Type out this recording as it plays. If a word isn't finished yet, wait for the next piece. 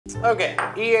Okay,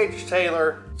 EH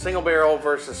Taylor single barrel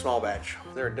versus small batch.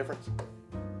 Is there a difference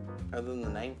other than the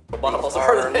name? The bottles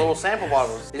are little sample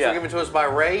bottles. These Yeah. were given to us by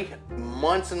Ray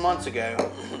months and months ago.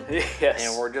 Yes.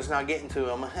 And we're just not getting to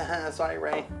them. Sorry,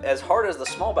 Ray. As hard as the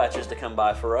small batch is to come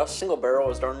by for us, single barrel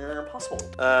is darn near impossible.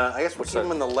 I guess we'll keep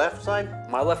them on the left side.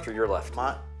 My left or your left?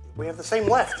 We have the same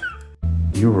left.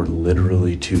 You were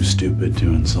literally too stupid to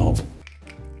insult.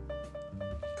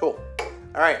 Cool.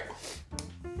 All right.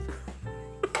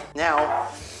 Now,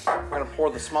 we're gonna pour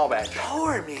the small batch.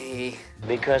 Pour me.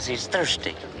 Because he's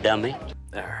thirsty, dummy.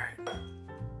 All right.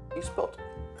 You spilled.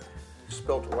 You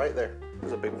spilled right there. It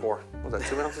was a big pour. Was that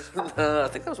 2 ounces? I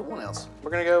think that was 1 ounce.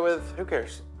 We're gonna go with, who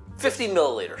cares? 50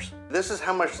 milliliters. This is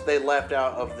how much they left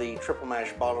out of the triple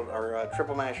mash bottled, or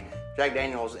triple mash Jack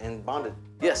Daniels in bonded.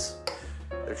 Yes.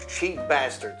 Those cheap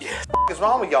bastards. Yes. What is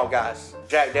wrong with y'all guys?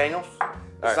 Jack Daniels?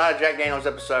 It's not a Jack Daniels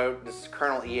episode. This is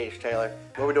Colonel EH Taylor.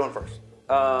 What are we doing first?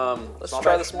 Let's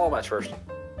try the small batch first.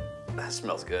 That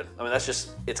smells good. I mean, that's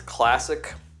just, it's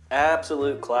classic,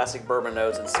 absolute classic bourbon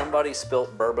notes, and somebody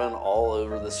spilt bourbon all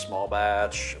over the small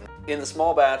batch. In the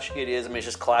small batch, it is, I mean, it's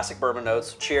just classic bourbon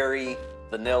notes. Cherry,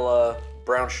 vanilla,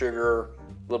 brown sugar,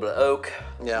 a little bit of oak.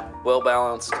 Yeah. Well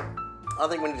balanced. I don't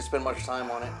think we need to spend much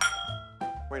time on it.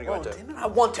 We're gonna go into it. Damn it, I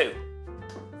want to.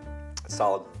 It's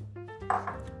solid.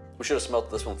 We should have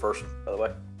smelt this one first, by the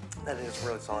way. That is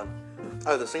really solid.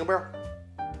 Oh, the single barrel?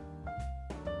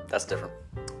 That's different.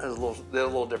 They're a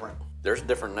little different. There's a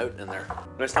different note in there.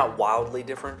 It's not wildly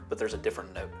different, but there's a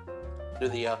different note. Do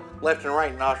the left and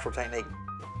right nostril technique.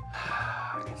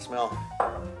 I can smell.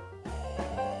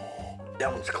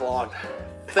 That one's clogged.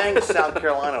 Thanks, South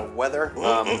Carolina weather.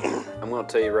 I'm going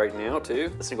to tell you right now, too,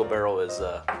 the single barrel is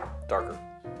darker.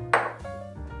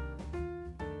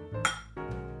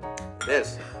 It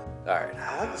is. All right.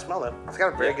 I like the smell though. It's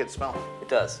got a very good smell. It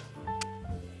does.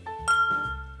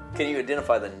 Can you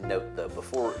identify the note though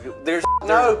before? There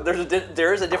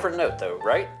is a different note though,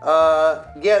 right?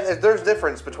 Yeah, there's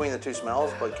difference between the two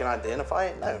smells, but can I identify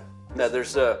it? No. No,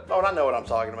 there's Oh, I know what I'm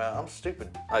talking about. I'm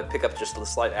stupid. I pick up just a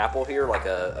slight apple here, like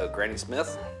a Granny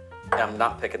Smith. And I'm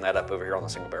not picking that up over here on the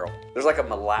single barrel. There's like a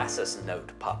molasses note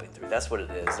popping through. That's what it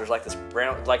is. There's like this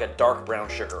brown, like a dark brown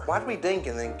sugar. Why do we dink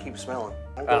and then keep smelling?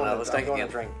 I don't know. Let's drink again.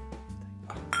 Drink.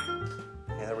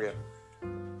 Yeah, there we go.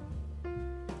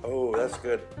 Oh, that's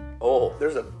good. Oh,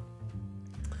 there's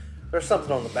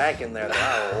something on the back in there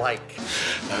that I like.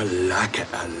 I like it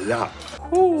a lot.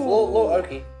 Ooh, it's a little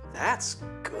oaky. that's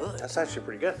good. That's actually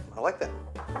pretty good. I like that.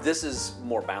 This is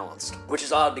more balanced, which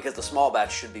is odd because the small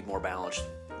batch should be more balanced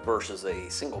versus a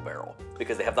single barrel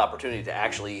because they have the opportunity to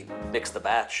actually mix the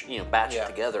batch, it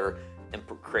together and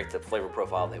create the flavor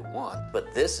profile they want.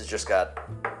 But this has just got,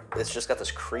 it's just got this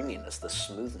creaminess, this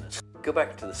smoothness. Go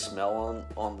back to the smell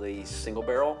on the single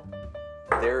barrel.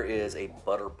 There is a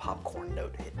butter popcorn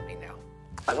note hitting me now.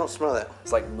 I don't smell that.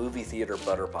 It's like movie theater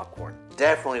butter popcorn.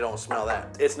 Definitely don't smell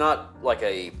that. It's not like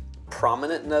a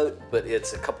prominent note, but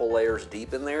it's a couple layers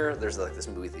deep in there. There's like this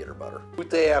movie theater butter. I'm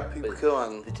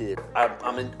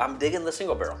digging the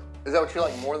single barrel. Is that what you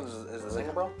like more than is the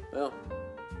single barrel? Yeah.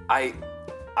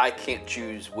 I can't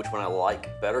choose which one I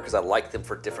like better because I like them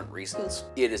for different reasons.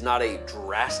 It is not a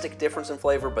drastic difference in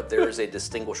flavor, but there is a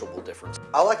distinguishable difference.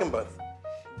 I like them both,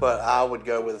 but I would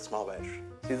go with a small batch.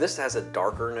 See, this has a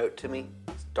darker note to me.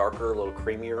 It's darker, a little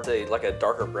creamier. It's like a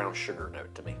darker brown sugar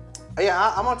note to me.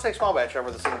 Yeah, I'm gonna take small batch over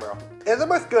the single barrel. Yeah, they're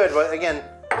both good, but again,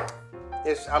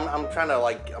 I'm trying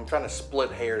to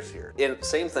split hairs here. And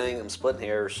same thing, I'm splitting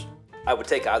hairs. I would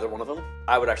take either one of them.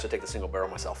 I would actually take the single barrel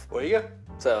myself. There you go.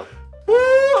 So,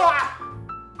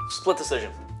 split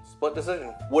decision. Split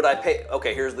decision. Would I pay?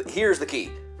 Okay, here's the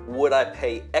key. Would I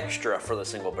pay extra for the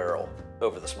single barrel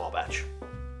over the small batch?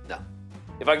 No.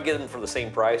 If I can get them for the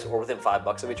same price or within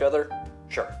 $5 of each other,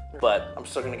 sure. But I'm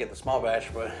still gonna get the small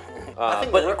batch, but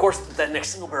but of course that next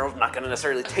single barrel is not gonna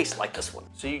necessarily taste like this one.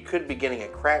 So you could be getting a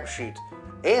crapshoot,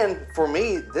 and for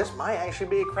me, this might actually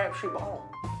be a crapshoot bottle.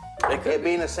 It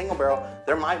being a single barrel,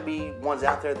 there might be ones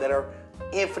out there that are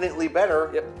infinitely better.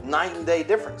 Yep. Night and day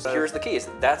difference. So here's the key: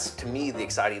 that's to me the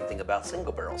exciting thing about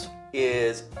single barrels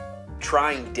is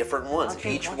trying different ones.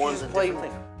 Each one's a different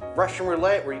thing. Russian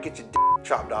roulette where you get your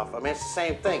chopped off. I mean, it's the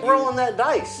same thing. You're rolling that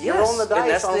dice. Yes, You're rolling the dice and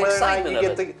that's on the whether or not excitement you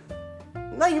get of it. the.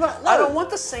 No, you might. No. I don't want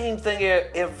the same thing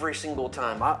every single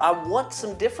time. I want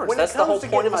some difference. When That's it the comes whole to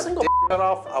point of getting a single. my dick cut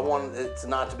off, I want it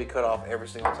not to be cut off every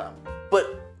single time.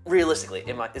 But realistically,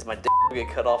 is my dick gonna get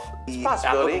cut off? It's a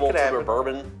possibility. It Applicable could to a happen.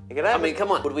 bourbon? It could I happen. mean,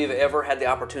 come on. Would we have ever had the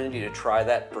opportunity to try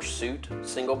that Pursuit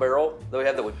single barrel that we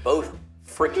had that we both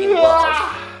freaking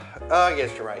love? I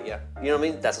guess you're right. Yeah. You know what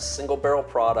I mean? That's a single barrel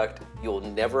product. You'll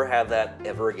never have that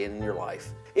ever again in your life.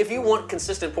 If you want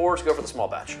consistent pours, go for the small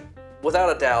batch.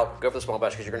 Without a doubt, go for the small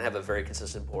batch because you're going to have a very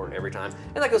consistent pour every time.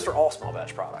 And that goes for all small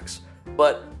batch products.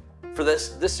 But for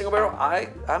this single barrel,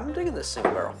 I'm digging this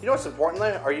single barrel. You know what's important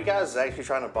though? Are you guys actually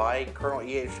trying to buy Colonel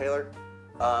EH Taylor?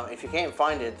 If you can't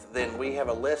find it, then we have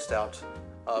a list out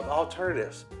of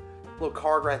alternatives. Little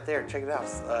card right there, check it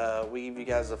out. We give you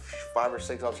guys 5 or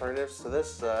 6 alternatives to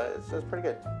this. It's pretty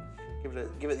good.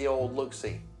 Give it the old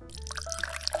look-see.